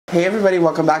Hey everybody,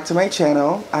 welcome back to my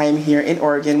channel. I am here in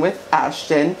Oregon with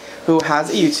Ashtin, who has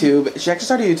a YouTube. She actually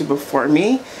started YouTube before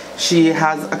me. She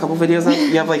has a couple videos up.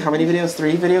 You have like how many videos?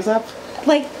 3 videos up?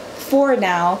 Like 4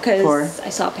 now, because I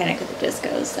saw Panic at the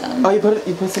Disco, so. Oh, you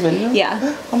put some videos?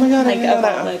 Yeah. Oh my god, like, I didn't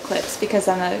know all the clips, because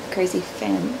I'm a crazy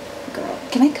fan girl.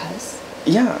 Can I cuss?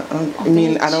 Yeah, I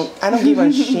mean, I don't give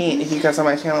a shit if you cuss on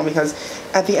my channel, because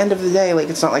at the end of the day, like,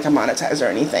 it's not like I'm monetized or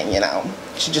anything, you know.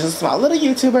 She's just a small little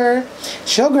YouTuber.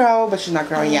 She'll grow, but she's not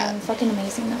growing yet. Fucking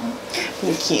amazing though.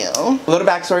 Thank you. A little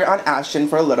backstory on Ashtin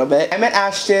for a little bit. I met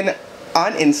Ashtin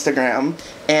on Instagram,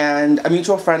 and a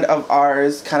mutual friend of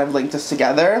ours kind of linked us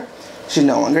together. She's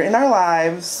no longer in our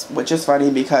lives, which is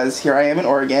funny because here I am in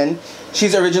Oregon.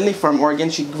 She's originally from Oregon.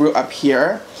 She grew up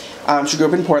here. She grew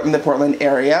up in Portland, the Portland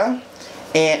area.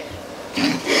 And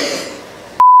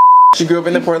she grew up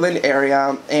in the Portland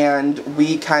area, and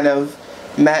we kind of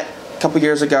met a couple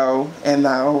years ago, and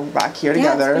now we're back here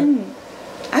together.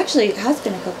 Actually, it has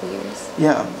been a couple years.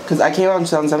 Yeah, because I came out in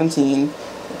 2017.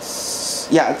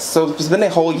 So it's been a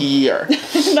whole year.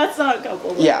 That's not a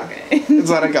couple. Yeah, okay. It's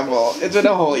not a couple. It's been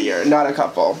a whole year, not a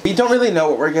couple. We don't really know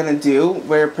what we're gonna do.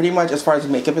 We're pretty much, as far as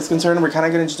makeup is concerned, we're kind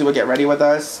of gonna just do a get ready with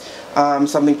us.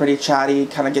 Something pretty chatty,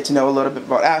 kind of get to know a little bit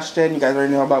about Ashtin. You guys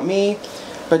already know about me,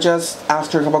 but just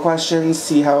ask her a couple questions,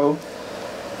 see how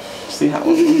it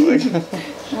looks like.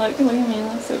 Look at me,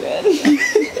 looks so good.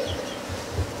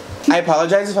 I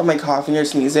apologize if I'm like coughing or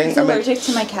sneezing. I'm allergic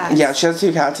to my cats. Yeah, she has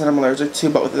 2 cats, and I'm allergic to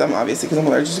both of them, obviously, because I'm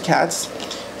allergic to cats.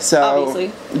 So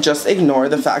obviously. Just ignore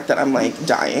the fact that I'm like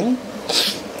dying.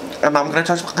 And I'm gonna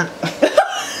touch my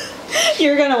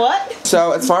You're gonna what?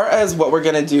 So as far as what we're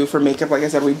gonna do for makeup, like I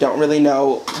said, we don't really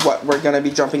know what we're gonna be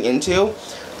jumping into.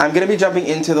 I'm gonna be jumping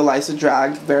into the Lights of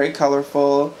Drag, very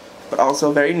colorful, but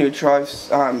also very neutral.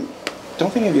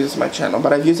 Don't think I've used this on my channel,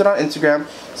 but I've used it on Instagram.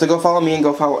 So go follow me and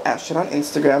go follow Ashtin on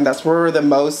Instagram. That's where we're the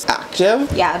most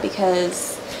active. Yeah,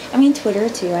 because, I mean, Twitter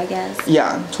too, I guess.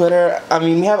 Yeah, Twitter. I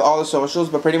mean, we have all the socials,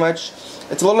 but pretty much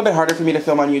it's a little bit harder for me to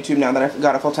film on YouTube now that I've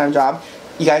got a full-time job.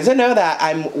 You guys didn't know that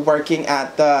I'm working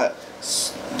at the...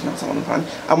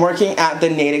 I'm working at the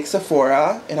Natick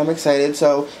Sephora, and I'm excited.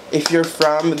 So if you're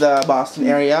from the Boston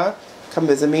area, come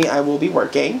visit me. I will be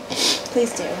working.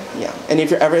 Please do. Yeah, and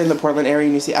if you're ever in the Portland area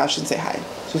and you see Ashtin, say hi.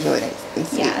 She's really nice and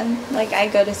sweet. Yeah, like I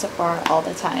go to Sephora all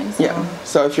the time. So. Yeah,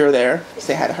 so if you're there,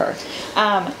 say hi to her.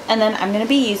 And then I'm going to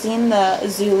be using the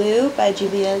Zulu by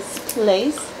Juvia's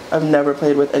Place. I've never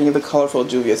played with any of the colorful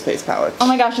Juvia's Place palettes. Oh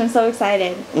my gosh, I'm so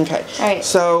excited. Okay. Alright.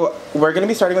 So we're going to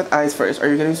be starting with eyes first. Are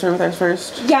you going to be starting with eyes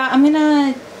first? Yeah, I'm going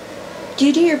to... Do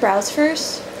you do your brows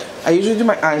first? I usually do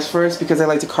my eyes first because I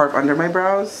like to carve under my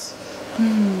brows.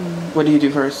 What do you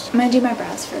do first? I'm going to do my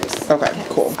brows first. Okay,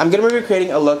 cool. I'm going to be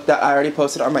recreating a look that I already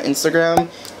posted on my Instagram.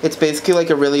 It's basically like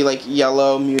a really like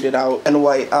yellow, muted out, and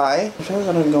white eye. I'm sure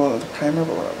I don't go in with a primer,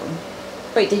 but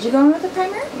whatever. Wait, did you go in with a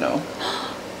primer? No.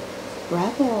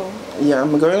 Rebel. Yeah,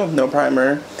 I'm going with no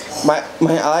primer. My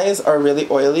eyes are really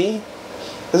oily.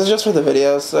 This is just for the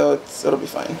video, so it'll be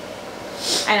fine.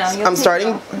 I know. I'm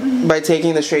starting by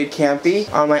taking the shade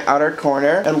Campy on my outer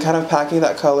corner, and I'm kind of packing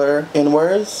that color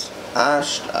inwards.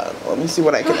 Let me see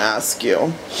what I can ask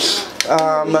you.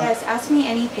 Yes, ask me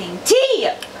anything. T!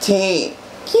 T.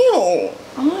 Cute.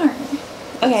 R.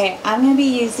 Okay, I'm going to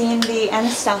be using the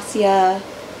Anastasia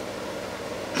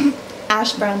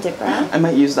Ash Brown Dip Brow. I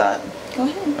might use that. Go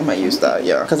ahead. I might use that,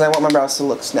 yeah. Because I want my brows to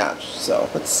look snatched. So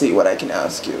let's see what I can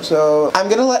ask you. So I'm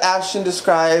going to let Ashtin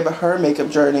describe her makeup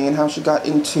journey and how she got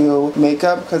into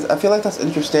makeup, because I feel like that's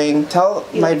interesting. Tell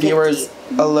my viewers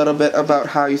a little bit about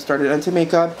how you started into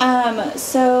makeup.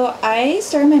 So I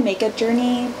started my makeup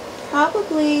journey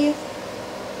probably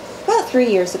about 3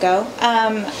 years ago.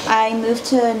 I moved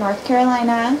to North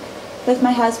Carolina with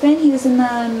my husband. He was in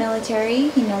the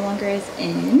military. He no longer is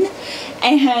in.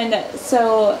 And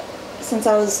so since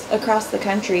I was across the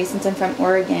country, since I'm from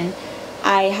Oregon,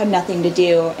 I had nothing to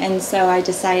do. And so I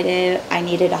decided I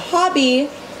needed a hobby.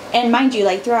 And mind you,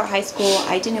 like throughout high school,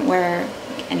 I didn't wear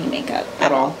like, any makeup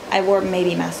at all. I wore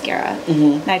maybe mascara.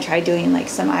 And I tried doing like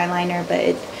some eyeliner, but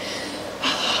it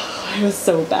was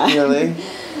so bad. Really?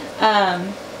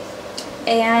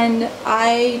 And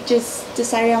I just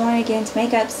decided I wanted to get into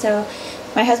makeup. So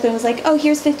my husband was like, oh,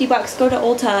 here's $50, go to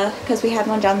Ulta, because we had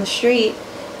one down the street.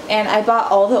 And I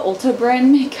bought all the Ulta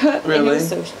brand makeup. Really?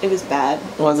 And it was bad.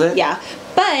 Was it? Yeah.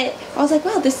 But I was like,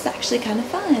 wow, this is actually kind of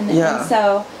fun. Yeah. And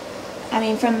so, I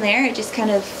mean, from there, it just kind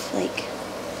of like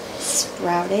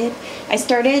sprouted. I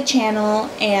started a channel,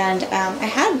 and I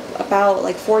had about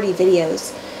like 40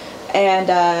 videos. And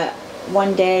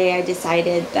one day I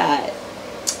decided that,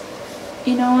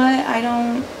 you know what, I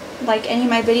don't like any of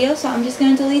my videos, so I'm just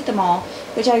going to delete them all.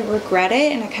 which I regret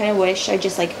it, and I kind of wish I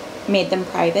just like made them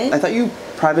private. I thought you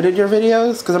privated your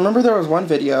videos, because I remember there was one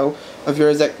video of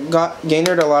yours that gained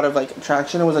a lot of like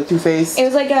traction. It was like Too Faced. It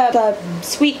was like the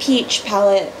Sweet Peach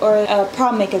palette, or a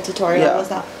prom makeup tutorial. Yeah. Was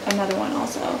that another one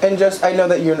also? And just, I know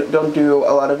that you don't do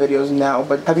a lot of videos now,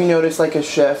 but have you noticed like a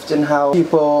shift in how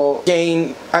people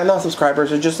gain, I'm not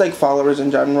subscribers, or just like followers in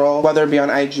general, whether it be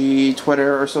on IG,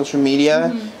 Twitter, or social media,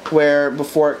 where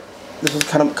before, this was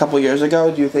kind of a couple years ago,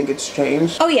 do you think it's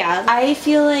changed? Oh yeah, I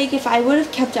feel like if I would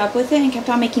have kept up with it and kept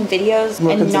on making videos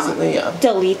More and not consistently,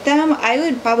 delete them, I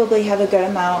would probably have a good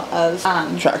amount of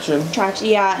traction.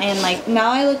 Yeah, and like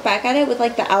now I look back at it with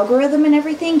like the algorithm and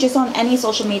everything, just on any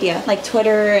social media, like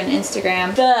Twitter and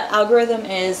Instagram, the algorithm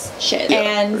is shit.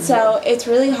 Yeah, and so it's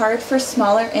really hard for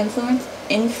smaller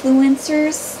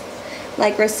influencers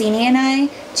like Rossini and I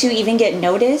to even get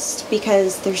noticed,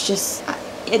 because there's just,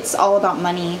 it's all about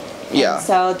money. Yeah. And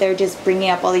so they're just bringing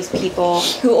up all these people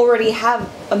who already have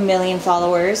 1 million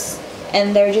followers,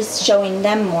 and they're just showing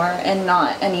them more and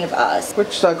not any of us.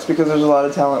 Which sucks, because there's a lot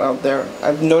of talent out there.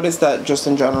 I've noticed that just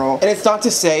in general. And it's not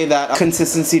to say that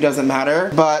consistency doesn't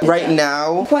matter, but right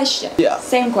now... Question. Yeah.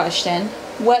 Same question.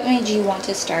 What made you want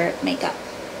to start makeup?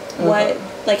 What,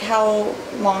 like, how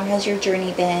long has your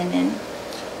journey been? And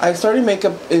I started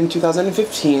makeup in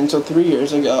 2015, so 3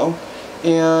 years ago.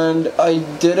 And I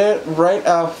did it right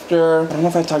after, I don't know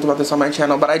if I talked about this on my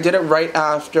channel, but I did it right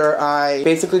after I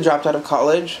basically dropped out of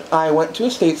college. I went to a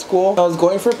state school. I was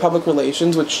going for public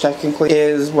relations, which technically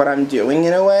is what I'm doing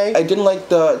in a way. I didn't like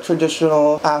the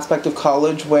traditional aspect of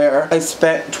college, where I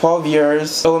spent 12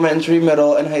 years, elementary,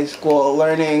 middle, and high school,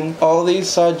 learning all these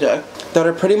subjects that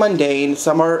are pretty mundane.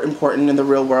 Some are important in the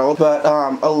real world, but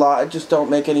a lot just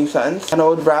don't make any sense. And I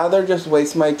would rather just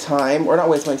waste my time, or not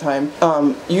waste my time,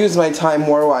 use my time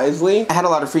more wisely. I had a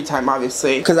lot of free time,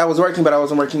 obviously, because I was working, but I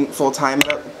wasn't working full-time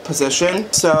at a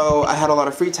position, so I had a lot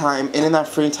of free time. And in that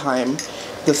free time,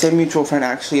 the same mutual friend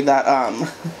actually that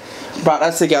brought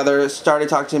us together started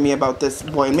talking to me about this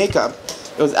boy in makeup.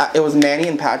 It was Manny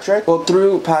and Patrick. Well,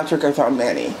 through Patrick I found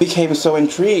Manny. Became so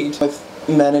intrigued with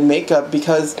men in makeup,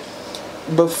 because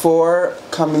before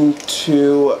coming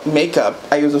to makeup,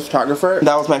 I was a photographer.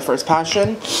 That was my first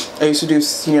passion. I used to do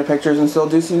senior pictures and still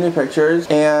do senior pictures,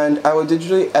 and I would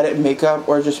digitally edit makeup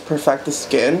or just perfect the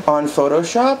skin on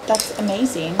Photoshop. that's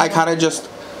amazing. I kind of just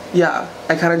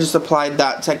applied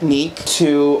that technique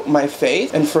to my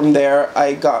face, and from there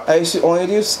I used to only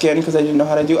do skin because I didn't know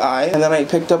how to do eyes, and then I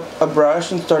picked up a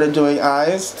brush and started doing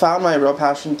eyes. Found my real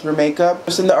passion through makeup,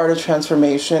 just in the art of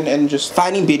transformation, and just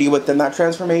finding beauty within that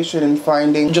transformation, and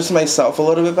finding just myself a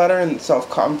little bit better, and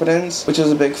self-confidence, which is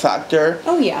a big factor.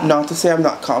 Oh yeah. Not to say I'm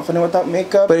not confident without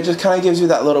makeup, but it just kind of gives you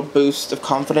that little boost of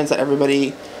confidence that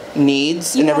everybody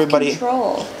needs. You and have everybody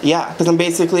control. Yeah, because I'm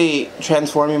basically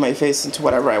transforming my face into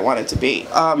whatever I want it to be.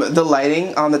 The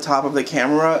lighting on the top of the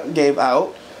camera gave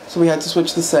out, so we had to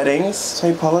switch the settings, so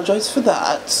I apologize for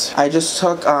that. I just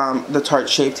took the Tarte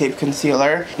Shape Tape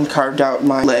Concealer and carved out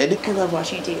my lid. I love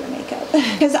watching you do your makeup,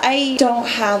 because I don't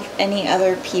have any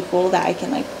other people that I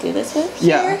can like do this with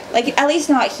here. Like, at least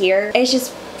not here. It's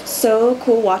just so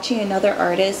cool watching another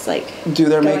artist like do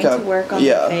their going makeup to work on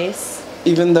their face.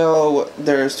 Even though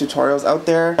there's tutorials out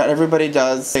there, not everybody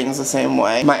does things the same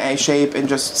way. My eye shape and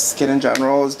just skin in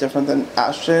general is different than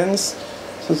Ashton's,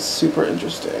 so it's super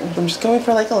interesting. I'm just going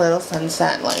for like a little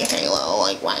sunset, like halo,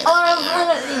 like whatever.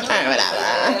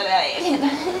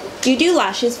 Do you do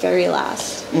lashes very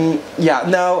last? Yeah,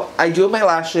 no, I do my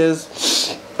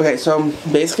lashes. Okay, so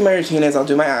basically my routine is I'll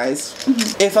do my eyes.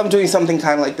 If I'm doing something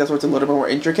kind of like this where it's a little bit more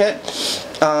intricate.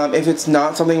 If it's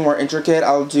not something more intricate,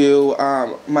 I'll do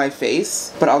my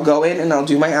face. But I'll go in and I'll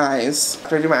do my eyes.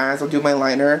 After I do my eyes, I'll do my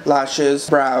liner, lashes,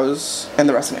 brows, and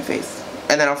the rest of my face.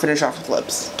 And then I'll finish off with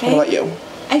lips. What about you?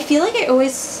 I feel like I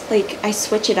always, like, I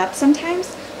switch it up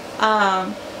sometimes.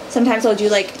 Sometimes I'll do,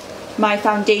 like, my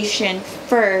foundation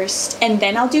first, and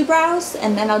then I'll do brows,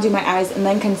 and then I'll do my eyes, and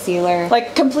then concealer.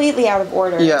 Like, completely out of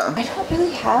order. Yeah. I don't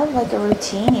really have, like, a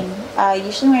routine.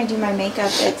 Usually when I do my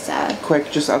makeup, it's, quick,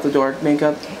 just out the door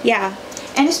makeup. Yeah.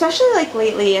 And especially, like,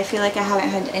 lately, I feel like I haven't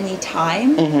had any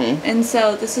time. And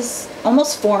so this is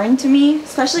almost foreign to me,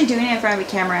 especially doing it in front of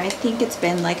a camera. I think it's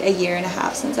been, like, 1.5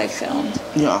 years since I filmed.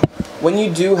 Yeah. When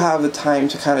you do have the time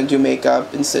to kind of do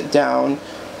makeup and sit down,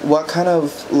 what kind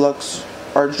of looks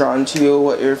are drawn to you?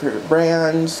 What are your favorite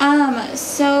brands?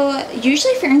 So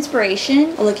usually for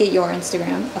inspiration, I'll look at your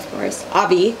Instagram, of course,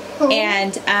 Avi,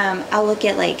 and I'll look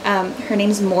at like her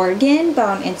name's Morgan, but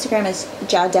on Instagram is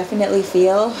Ja Definitely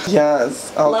Feel.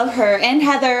 Yes, love her, and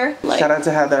Heather. Like, shout out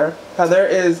to Heather. Heather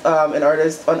is an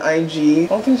artist on IG. I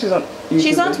don't think she's on YouTube.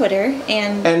 She's on Twitter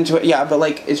and yeah, but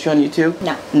like, is she on YouTube?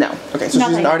 No. No. Okay, so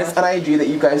she's an artist on IG that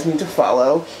you guys need to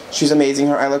follow. She's amazing.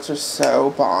 Her eye looks are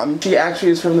so bomb. She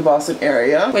actually is from the Boston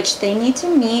area. Which they need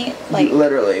to meet, like...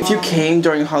 Literally. If you came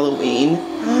during Halloween...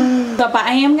 But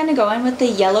I am going to go in with the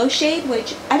yellow shade,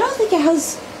 which I don't think it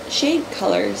has shade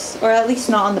colors. Or at least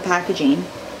not on the packaging.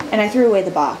 And I threw away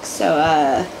the box, so,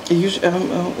 I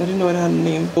didn't know it had a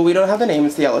name. Well, we don't have the name,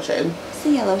 it's the yellow shade. It's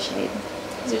the yellow shade.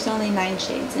 Because there's only 9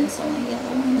 shades and it's only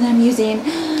yellow one. And I'm using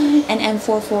an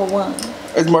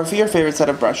M441. Is Morphe your favorite set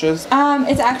of brushes?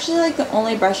 It's actually like the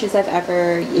only brushes I've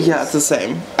ever used. Yeah, it's the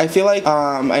same. I feel like,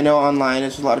 I know online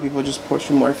there's a lot of people just push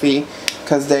for Morphe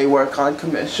because they work on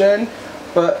commission.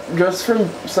 But just from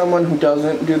someone who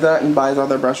doesn't do that and buys all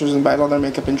their brushes and buys all their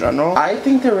makeup in general, I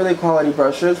think they're really quality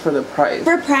brushes for the price.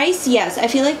 For price, yes. I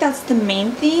feel like that's the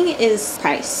main thing is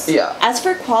price. Yeah. As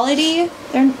for quality,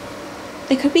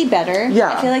 they could be better.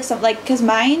 Yeah. I feel like some, like, because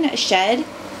mine shed.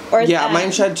 Or yeah,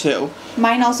 mine shed too.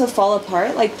 Mine also fall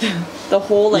apart, like the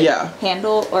whole like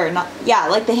handle, or not, yeah,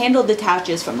 like the handle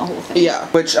detaches from the whole thing. Yeah,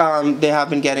 which they have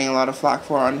been getting a lot of flack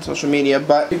for on social media,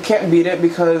 but you can't beat it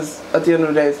because at the end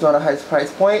of the day, it's not a high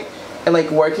price point. And like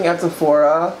working at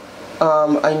Sephora,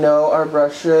 I know our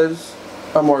brushes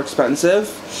are more expensive,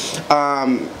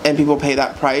 and people pay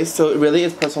that price, so it really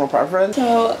is personal preference.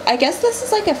 So I guess this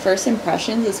is like a first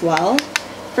impressions as well.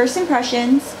 First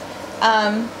impressions,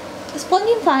 it's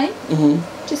blending fine.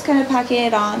 Just kind of packing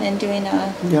it on and doing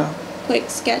a quick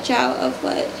sketch out of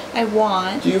what I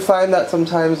want. Do you find that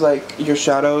sometimes like your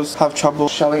shadows have trouble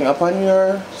showing up on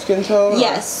your skin tone?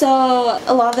 Yes, so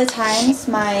a lot of the times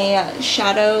my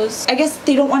shadows, I guess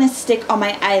they don't want to stick on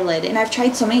my eyelid, and I've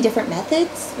tried so many different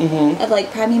methods of like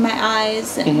priming my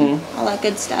eyes and all that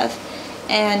good stuff.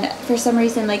 And for some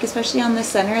reason, like especially on the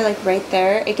center, like right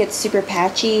there, it gets super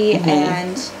patchy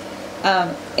and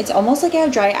it's almost like I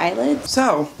have dry eyelids.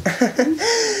 So,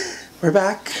 we're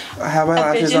back. I have my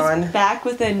lashes on. Back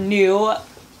with a new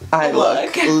eye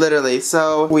look. Literally.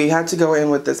 So, we had to go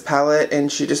in with this palette,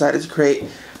 and she decided to create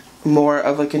more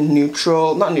of like a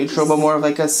neutral, not neutral, but more of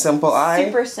like a simple eye.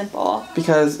 Super simple.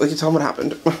 Because, like, you tell them what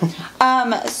happened.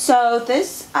 So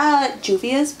this,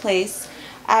 Juvia's Place,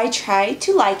 I tried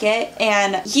to like it,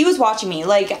 and he was watching me.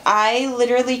 Like, I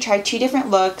literally tried 2 different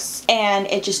looks, and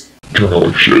it just turned out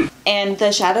like shit. And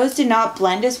the shadows did not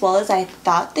blend as well as I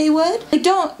thought they would.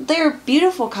 They're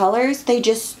beautiful colors, they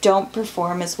just don't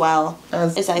perform as well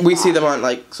as I thought. We see them on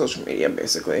like social media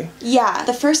basically. Yeah.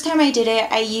 The first time I did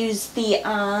it, I used the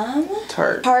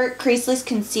Tarte Creaseless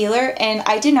Concealer, and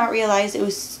I did not realize it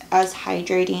was as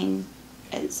hydrating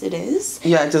as it is.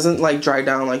 Yeah, it doesn't like dry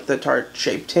down like the Tarte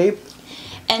Shape Tape.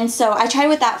 And so I tried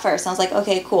with that first, and I was like,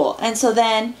 okay, cool. And so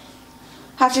then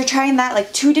after trying that,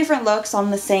 like 2 different looks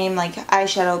on the same like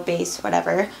eyeshadow base,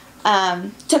 whatever,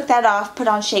 took that off, put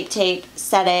on Shape Tape,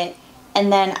 set it,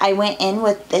 and then I went in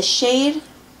with this shade,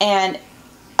 and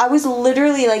I was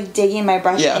literally like digging my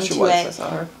brush into she was. it. I saw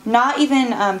her. Not even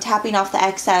tapping off the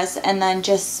excess, and then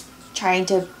just trying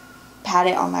to pat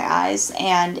it on my eyes,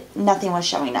 and nothing was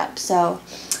showing up. So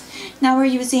now we're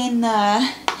using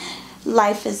the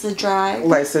Life is a Drag.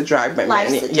 Life's a Drag by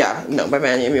Manny. Yeah, no, by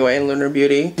Manny Anyway and Lunar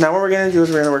Beauty. Now what we're gonna do is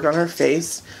we're gonna work on her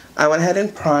face. I went ahead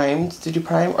and primed. Did you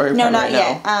prime or no? Not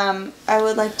yet. I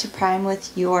would like to prime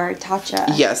with your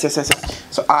Tatcha. Yes.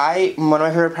 So one of my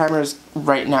favorite primers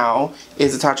right now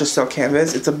is the Tatcha Silk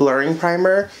Canvas. It's a blurring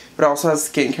primer, but it also has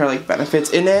skincare like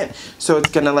benefits in it. So it's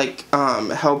gonna like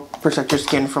help protect your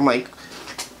skin from like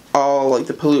all like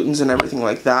the pollutants and everything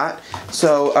like that.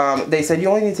 So they said you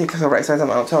only need to take like a right size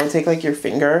amount. So I would take like your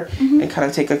finger and kind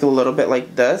of take like a little bit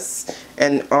like this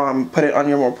and put it on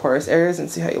your more porous areas and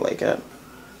see how you like it.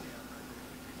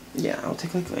 Yeah, I'll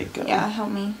take like yeah,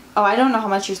 help me. Oh, I don't know how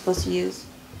much you're supposed to use.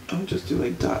 I'll just do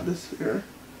like dot this here,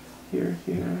 here,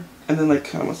 and then like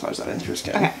kind of massage that into your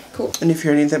skin. Okay, cool. And if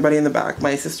you're anybody in the back,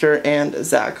 my sister and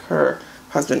Zach, her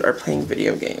husband, are playing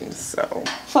video games, so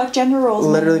fuck gender roles.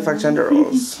 Literally fuck gender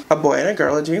roles. A boy and a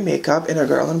girl are doing makeup, and a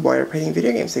girl and boy are playing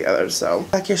video games together, so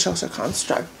like your social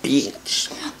construct, bitch.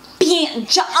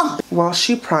 While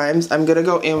she primes, I'm gonna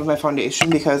go in with my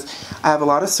foundation because I have a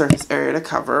lot of surface area to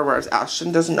cover, whereas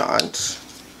Ashtin does not.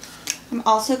 I'm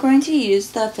also going to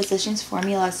use the Physicians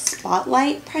Formula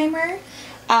Spotlight Primer.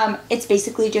 It's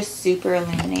basically just super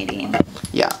illuminating.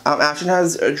 Yeah, Ashtin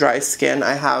has dry skin.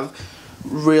 I have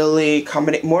really it's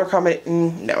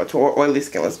oily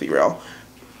skin, let's be real.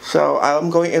 So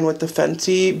I'm going in with the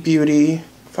Fenty Beauty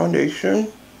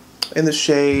foundation in the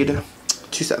shade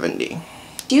 270.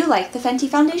 Do you like the Fenty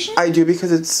foundation? I do, because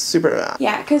it's super matte.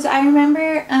 Yeah, because I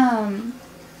remember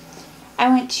I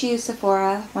went to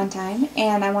Sephora one time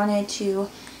and I wanted to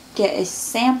get a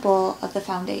sample of the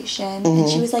foundation. And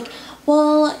she was like,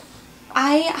 well,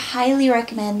 I highly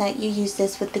recommend that you use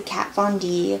this with the Kat Von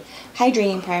D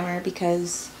hydrating primer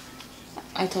because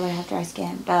I told her I have dry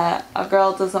skin, but a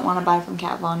girl doesn't want to buy from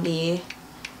Kat Von D.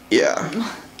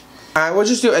 Yeah. I would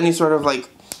just do any sort of like,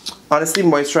 honestly,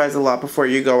 moisturize a lot before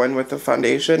you go in with the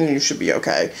foundation and you should be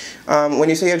okay. When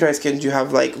you say you have dry skin, do you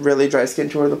have like really dry skin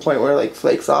to the point where it like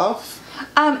flakes off?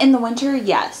 In the winter,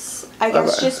 yes. I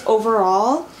guess just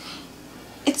overall,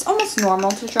 it's almost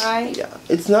normal to dry. Yeah.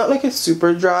 It's not like a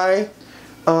super dry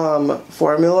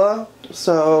formula,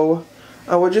 so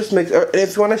I would just mix, or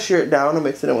if you want to shear it down and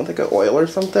mix it in with like an oil or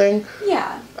something.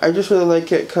 Yeah. I just really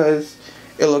like it because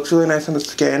it looks really nice on the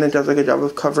skin. It does like a job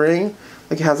of covering.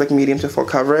 Like it has like medium to full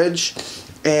coverage.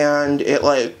 And it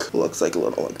like looks like a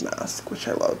little like mask, which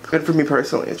I love. Good for me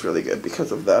personally, it's really good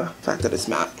because of the fact that it's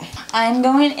matte. I'm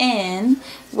going in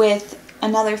with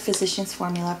another Physicians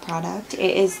Formula product.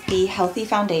 It is the Healthy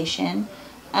Foundation.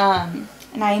 And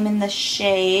I am in the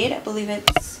shade, I believe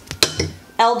it's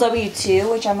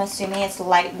LW2, which I'm assuming it's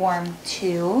Light Warm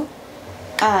 2.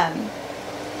 And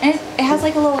it has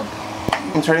like a little...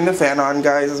 I'm turning the fan on,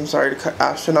 guys. I'm sorry to cut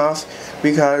Ashtin off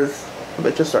because the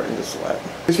bitch is starting to sweat.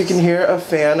 If you can hear a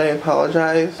fan, I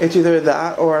apologize. It's either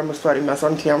that or I'm a sweaty mess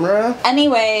on camera.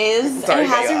 Anyways, it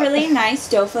has a really nice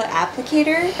doe foot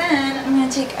applicator. And I'm going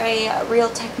to take a Real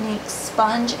Technique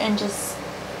sponge and just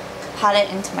pat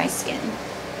it into my skin.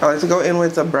 I like to go in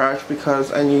with a brush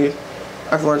because I need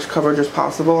as much coverage as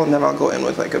possible, and then I'll go in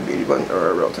with like a beauty blend or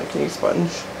a Real Technique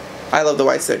sponge. I love the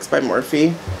Y6 by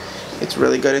Morphe. It's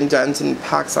really good and dense and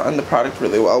packs on the product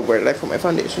really well. Where did I put my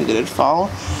foundation? Did it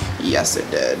fall? Yes, it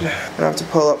did. I have to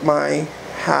pull up my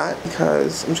hat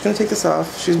because I'm just going to take this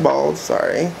off. She's bald,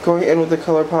 sorry. Going in with the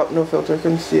ColourPop No Filter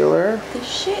Concealer. This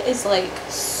shit is like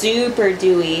super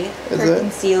dewy for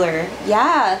concealer.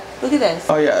 Yeah, look at this.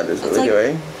 Oh yeah, it is really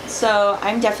dewy. So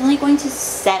I'm definitely going to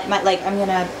set my, like I'm going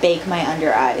to bake my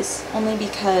under eyes. Only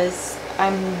because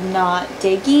I'm not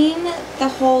digging the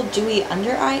whole dewy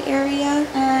under eye area.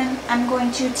 And I'm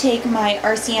going to take my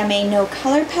RCMA No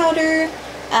Color Powder.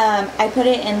 I put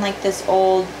it in like this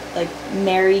old like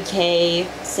Mary Kay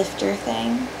sifter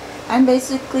thing. I'm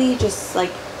basically just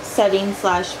like setting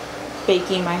 /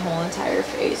 baking my whole entire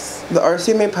face. The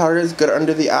RCMA powder is good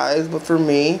under the eyes, but for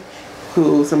me,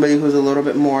 somebody who's a little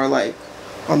bit more like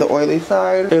on the oily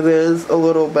side, it is a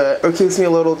little bit, it keeps me a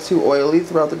little too oily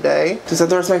throughout the day. To set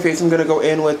the rest of my face, I'm going to go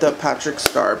in with the Patrick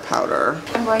Star powder.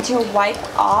 I'm going to wipe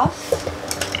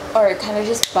off or kind of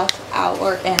just buff out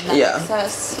or in the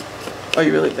excess. Oh,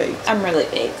 you really baked? I'm really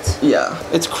baked. Yeah.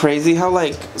 It's crazy how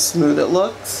like smooth it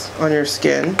looks on your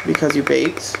skin because you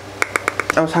baked.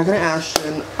 I was talking to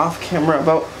Ashtin off camera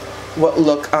about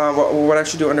what I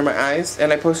should do under my eyes,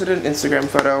 and I posted an Instagram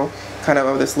photo kind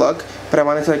of this look, but I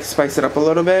wanted to like spice it up a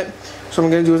little bit. So what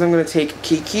I'm gonna do is I'm gonna take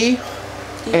Kiki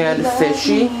and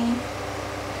Fishy, and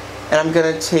I'm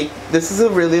gonna take, this is a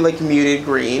really like muted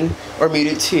green or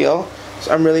muted teal,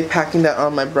 so I'm really packing that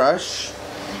on my brush,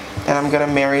 and I'm gonna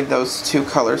marry those two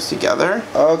colors together.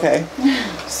 Okay,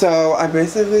 so I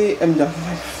basically am done with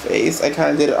my face. I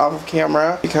kind of did it off of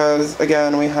camera because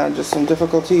again we had just some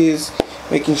difficulties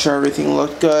making sure everything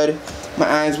looked good. My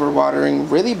eyes were watering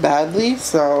really badly,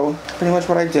 so pretty much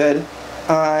what I did,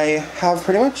 I have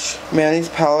pretty much Manny's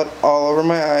palette all over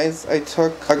my eyes. I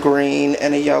took a green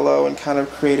and a yellow and kind of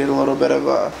created a little bit of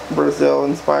a Brazil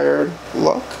inspired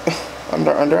look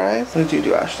under eyes. What did you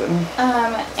do, Ashtin?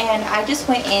 And I just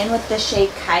went in with the shade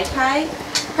Kai Kai,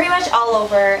 pretty much all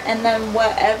over, and then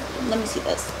let me see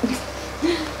this.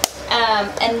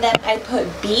 And then I put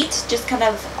Beat just kind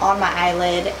of on my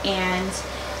eyelid and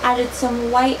added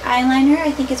some white eyeliner.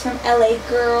 I think it's from LA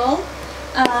Girl.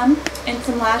 And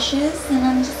some lashes. And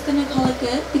I'm just going to call it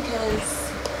good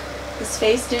because this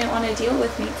face didn't want to deal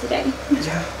with me today.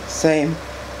 Yeah, same.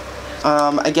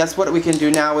 I guess what we can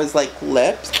do now is like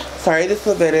lips. Sorry this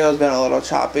video has been a little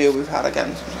choppy. We've had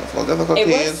again some technical difficulties.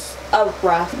 It was a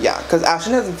rough. Yeah, because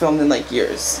Ashtin hasn't filmed in like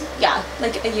years. Yeah,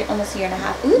 like a year, almost a year and a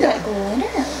half. Ooh, that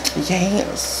glitter.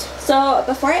 Yes. So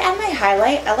before I add my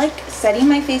highlight, I like setting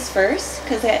my face first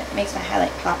because it makes my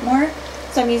highlight pop more.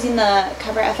 So I'm using the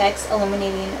Cover FX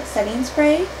Illuminating Setting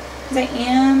Spray because I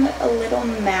am a little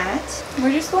matte.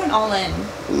 We're just going all in.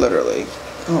 Literally.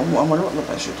 Oh, I wonder what lip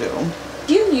I should do.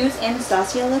 Do you use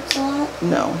Anastasia lips a lot?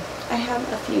 No. I have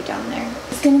a few down there.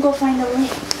 Just gonna go find a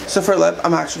lip. So for lip,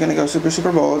 I'm actually gonna go super,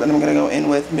 super bold, and I'm gonna go in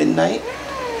with Midnight.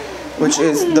 which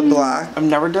is the black. I've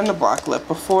never done the black lip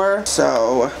before,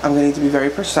 so I'm gonna need to be very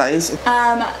precise.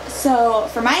 So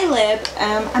for my lip,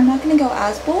 I'm not gonna go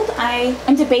as bold.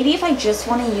 I'm debating if I just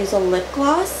want to use a lip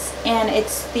gloss, and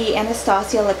it's the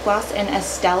Anastasia lip gloss in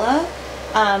Estella.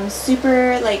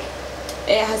 Super, like,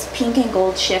 it has pink and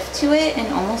gold shift to it,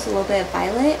 and almost a little bit of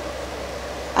violet.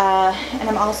 And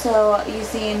I'm also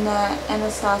using the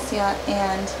Anastasia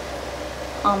and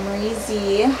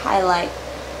Amrezy highlight.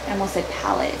 I almost said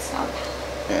palette, it's not a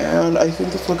palette. And I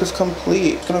think this look is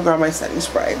complete. I'm gonna grab my setting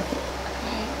spray. Okay,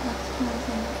 let's close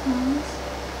in close.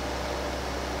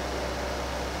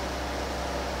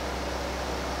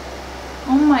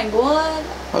 Oh my god.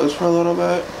 Pose for a little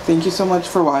bit. Thank you so much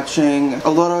for watching. A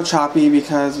little choppy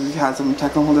because we've had some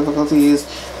technical difficulties,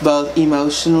 both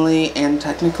emotionally and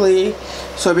technically.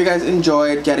 So I hope you guys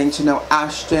enjoyed getting to know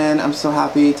Ashtin. I'm so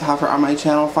happy to have her on my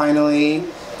channel finally.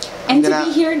 And to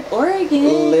be here in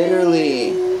Oregon.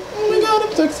 Literally. Oh my god,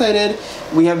 I'm so excited.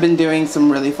 We have been doing some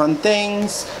really fun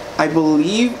things. I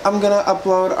believe I'm gonna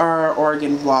upload our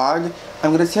Oregon vlog.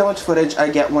 I'm gonna see how much footage I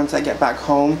get once I get back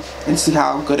home and see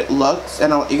how good it looks,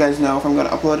 and I'll let you guys know if I'm gonna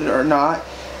upload it or not.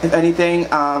 If anything,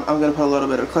 I'm gonna put a little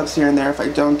bit of clips here and there if I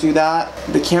don't do that.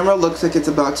 The camera looks like it's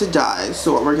about to die,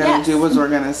 so what we're gonna do is we're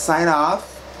gonna sign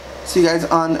off. See you guys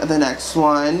on the next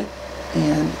one,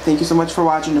 and thank you so much for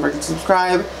watching. Don't forget to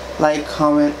subscribe, like,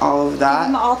 comment, all of that.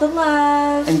 Give them all the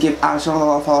love. And give Ashtin all the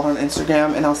love, follow her on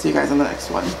Instagram, and I'll see you guys on the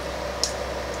next one.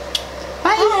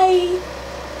 Bye! Bye.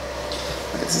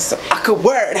 This is so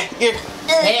awkward.